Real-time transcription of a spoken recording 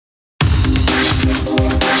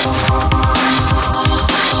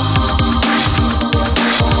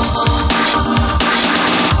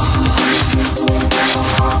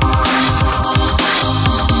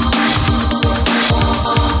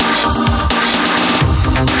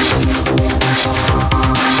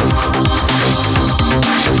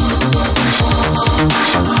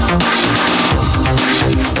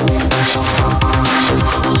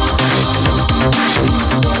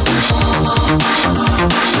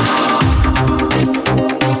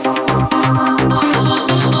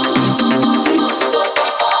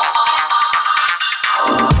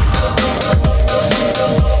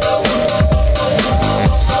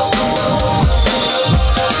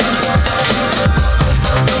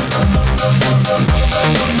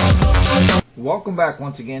Welcome back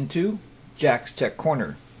once again to Jack's Tech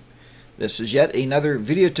Corner. This is yet another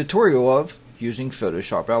video tutorial of using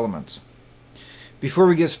Photoshop Elements. Before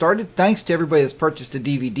we get started, thanks to everybody that's purchased the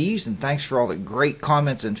DVDs, and thanks for all the great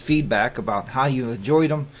comments and feedback about how you enjoyed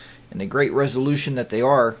them and the great resolution that they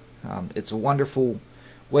are. It's a wonderful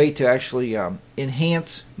way to actually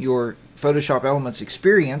enhance your Photoshop Elements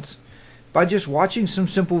experience by just watching some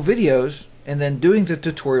simple videos and then doing the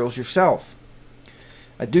tutorials yourself.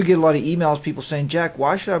 I do get a lot of emails, people saying, Jack,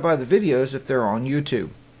 why should I buy the videos if they're on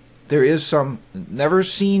YouTube? There is some never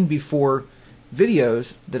seen before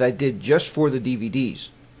videos that I did just for the DVDs.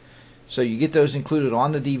 So you get those included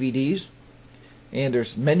on the DVDs, and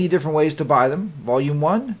there's many different ways to buy them. Volume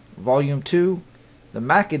 1, Volume 2, the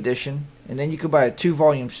Mac Edition, and then you can buy a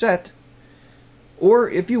 2-volume set. Or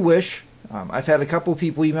if you wish, I've had a couple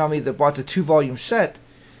people email me that bought the 2-volume set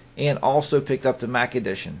and also picked up the Mac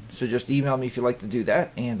Edition. So just email me if you'd like to do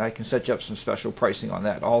that, and I can set you up some special pricing on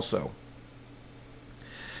that also.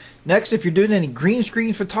 Next, if you're doing any green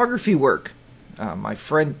screen photography work, my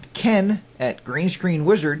friend Ken at Green Screen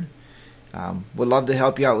Wizard would love to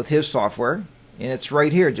help you out with his software, and it's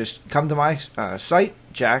right here. Just come to my site,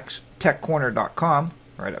 jackstechcorner.com,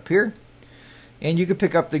 right up here, and you can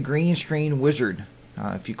pick up the Green Screen Wizard.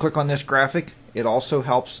 If you click on this graphic, it also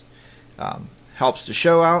helps the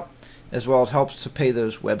show out, as well as helps to pay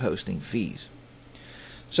those web hosting fees.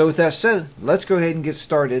 So with that said, let's go ahead and get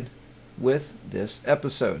started with this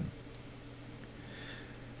episode.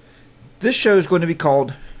 This show is going to be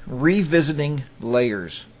called Revisiting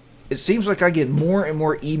Layers. It seems like I get more and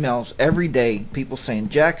more emails every day, people saying,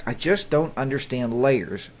 Jack, I just don't understand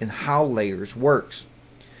layers and how layers works.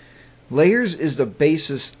 Layers is the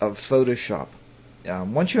basis of Photoshop.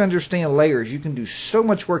 Once you understand layers, you can do so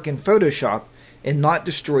much work in Photoshop and not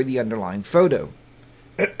destroy the underlying photo.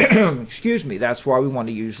 Excuse me, that's why we want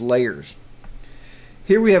to use layers.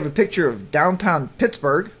 Here we have a picture of downtown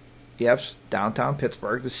Pittsburgh. Yes, downtown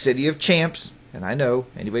Pittsburgh, the city of champs. And I know,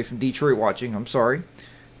 anybody from Detroit watching, I'm sorry.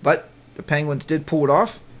 But the Penguins did pull it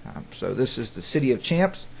off. So this is the city of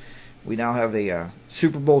champs. We now have a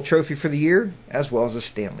Super Bowl trophy for the year, as well as a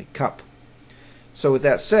Stanley Cup. So with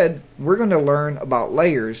that said, we're going to learn about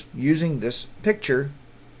layers using this picture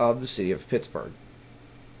of the city of Pittsburgh.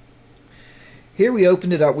 Here we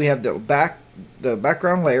opened it up. We have the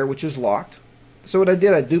background layer, which is locked. So what I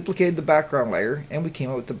did, I duplicated the background layer, and we came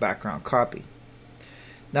up with the background copy.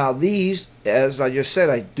 Now these, as I just said,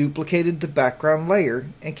 I duplicated the background layer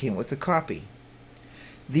and came with the copy.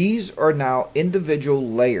 These are now individual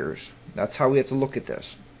layers. That's how we have to look at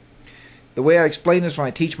this. The way I explain this when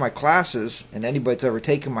I teach my classes, and anybody that's ever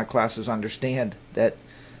taken my classes understand that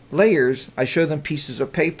layers, I show them pieces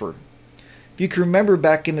of paper. If you can remember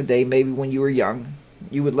back in the day, maybe when you were young,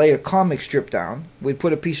 you would lay a comic strip down, we'd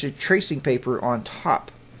put a piece of tracing paper on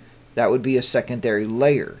top. That would be a secondary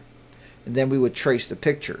layer. And then we would trace the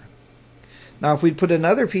picture. Now if we'd put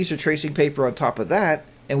another piece of tracing paper on top of that,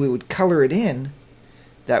 and we would color it in,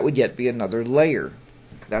 that would yet be another layer.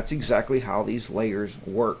 That's exactly how these layers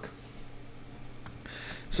work.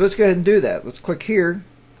 So let's go ahead and do that. Let's click here,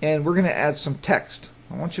 and we're going to add some text.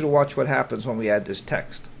 I want you to watch what happens when we add this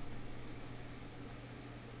text.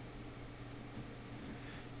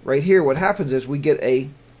 Right here, what happens is we get a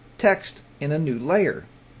text in a new layer.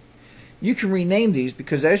 You can rename these,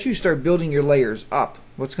 because as you start building your layers up,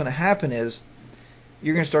 what's going to happen is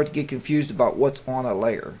you're going to start to get confused about what's on a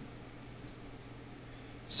layer.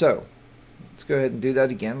 So let's go ahead and do that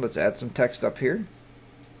again. Let's add some text up here.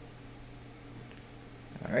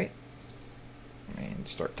 Alright, and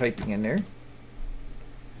start typing in there.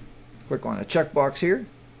 Click on the checkbox here.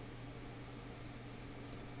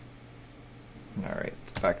 Alright,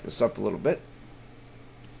 let's back this up a little bit.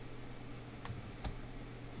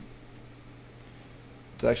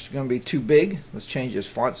 It's actually going to be too big. Let's change this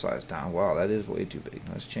font size down. Wow, that is way too big.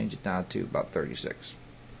 Let's change it down to about 36.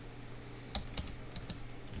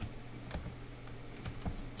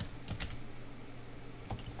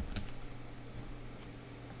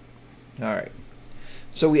 Alright,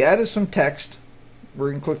 so we added some text.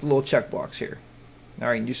 We're going to click the little checkbox here.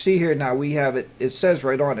 Alright, and you see here now we have it, it says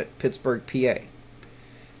right on it, Pittsburgh, PA.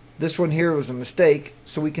 This one here was a mistake,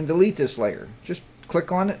 so we can delete this layer. Just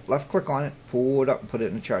click on it, left click on it, pull it up and put it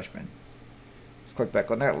in the trash bin. Let's click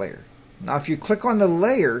back on that layer. Now if you click on the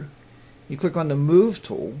layer, you click on the move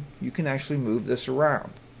tool, you can actually move this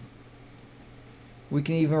around. We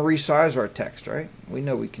can even resize our text, right? We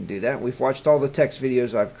know we can do that. We've watched all the text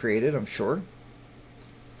videos I've created, I'm sure.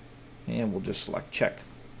 And we'll just select check.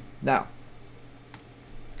 Now,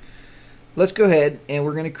 let's go ahead and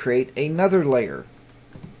we're going to create another layer.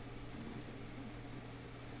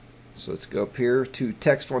 So let's go up here to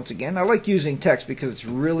text once again. I like using text because it's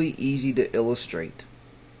really easy to illustrate.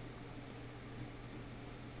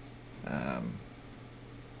 Let's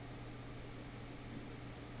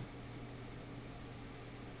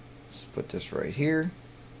put this right here.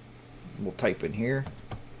 We'll type in here.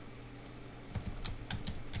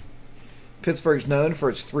 Pittsburgh's known for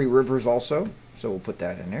its three rivers also, so we'll put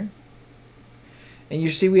that in there. And you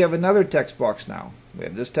see we have another text box now. We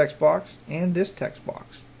have this text box and this text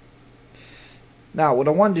box. Now what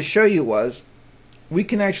I wanted to show you was we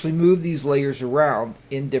can actually move these layers around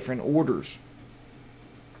in different orders.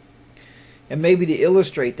 And maybe to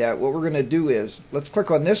illustrate that, what we're going to do is, let's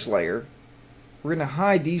click on this layer. We're going to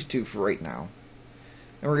hide these two for right now.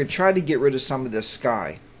 And we're going to try to get rid of some of this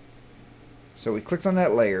sky. So we clicked on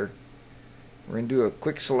that layer. We're going to do a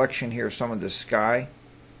quick selection here of some of this sky.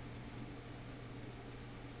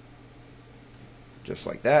 Just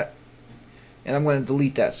like that. And I'm going to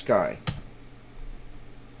delete that sky.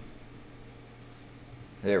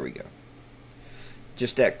 There we go.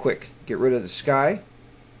 Just that quick. Get rid of the sky.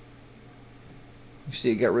 You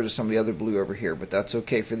see I got rid of some of the other blue over here, but that's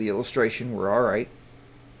okay for the illustration. We're alright.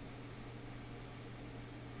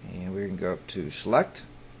 And we're going to go up to select,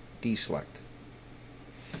 deselect.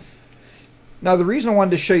 Now the reason I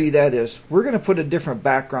wanted to show you that is we're going to put a different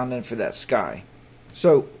background in for that sky.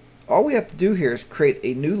 So all we have to do here is create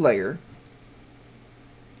a new layer,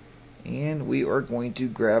 and we are going to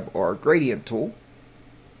grab our gradient tool.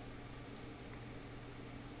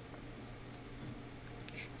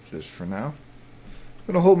 Just for now. I'm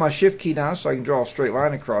going to hold my shift key down so I can draw a straight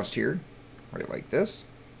line across here, right like this,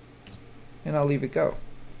 and I'll leave it go.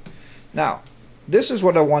 Now, this is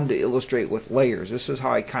what I wanted to illustrate with layers. This is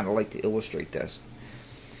how I kind of like to illustrate this.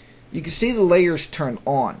 You can see the layers turn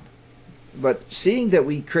on, but seeing that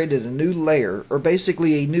we created a new layer, or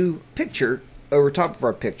basically a new picture over top of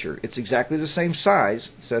our picture, it's exactly the same size,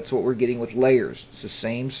 so that's what we're getting with layers. It's the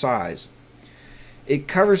same size. It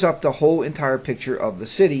covers up the whole entire picture of the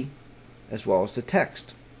city as well as the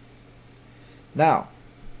text. Now,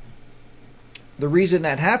 the reason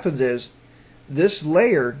that happens is this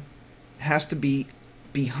layer has to be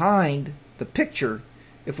behind the picture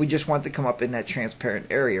if we just want it to come up in that transparent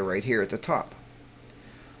area right here at the top.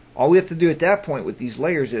 All we have to do at that point with these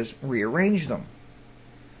layers is rearrange them.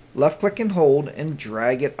 Left click and hold and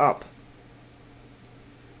drag it up.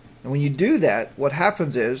 And when you do that, what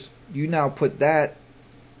happens is you now put that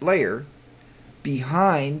layer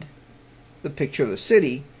behind the picture of the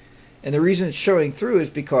city, and the reason it's showing through is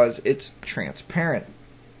because it's transparent.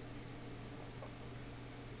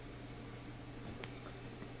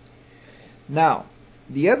 Now,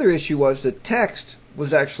 the other issue was the text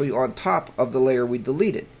was actually on top of the layer we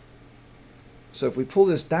deleted. So if we pull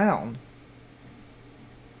this down,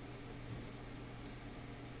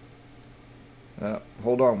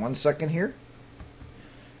 hold on one second here.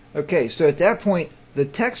 Okay, so at that point the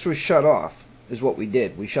text was shut off, is what we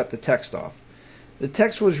did. We shut the text off. The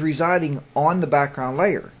text was residing on the background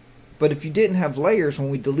layer. But if you didn't have layers, when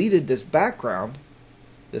we deleted this background,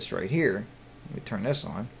 this right here, let me turn this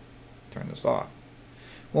on, turn this off.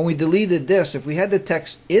 When we deleted this, if we had the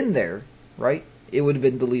text in there, right, it would have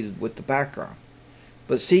been deleted with the background.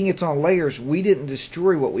 But seeing it's on layers, we didn't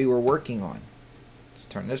destroy what we were working on. Let's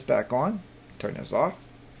turn this back on, turn this off,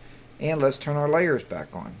 and let's turn our layers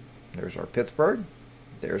back on. There's our Pittsburgh.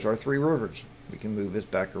 There's our three rivers. We can move this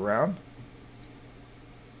back around,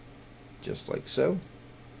 just like so.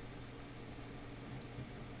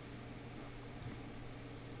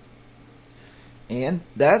 And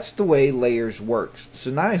that's the way layers works.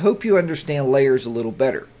 So now I hope you understand layers a little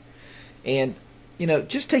better. And, you know,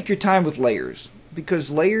 just take your time with layers,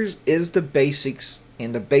 because layers is the basics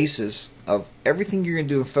and the basis of everything you're going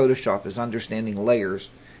to do in Photoshop is understanding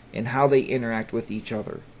layers and how they interact with each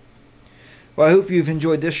other. Well, I hope you've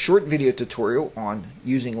enjoyed this short video tutorial on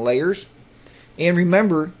using layers. And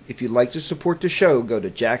remember, if you'd like to support the show, go to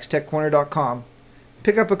jackstechcorner.com.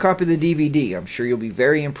 Pick up a copy of the DVD. I'm sure you'll be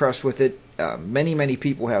very impressed with it. Many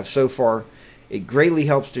people have so far. It greatly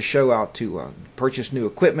helps the show out to purchase new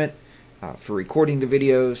equipment for recording the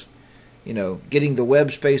videos, you know, getting the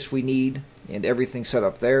web space we need and everything set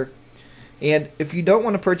up there. And if you don't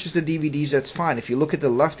want to purchase the DVDs, that's fine. If you look at the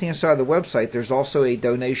left-hand side of the website, there's also a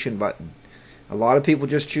donation button. A lot of people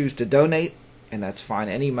just choose to donate, and that's fine.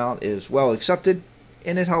 Any amount is well accepted,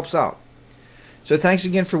 and it helps out. So thanks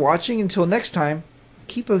again for watching. Until next time,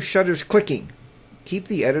 keep those shutters clicking. Keep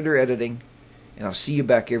the editor editing, and I'll see you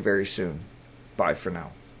back here very soon. Bye for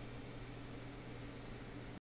now.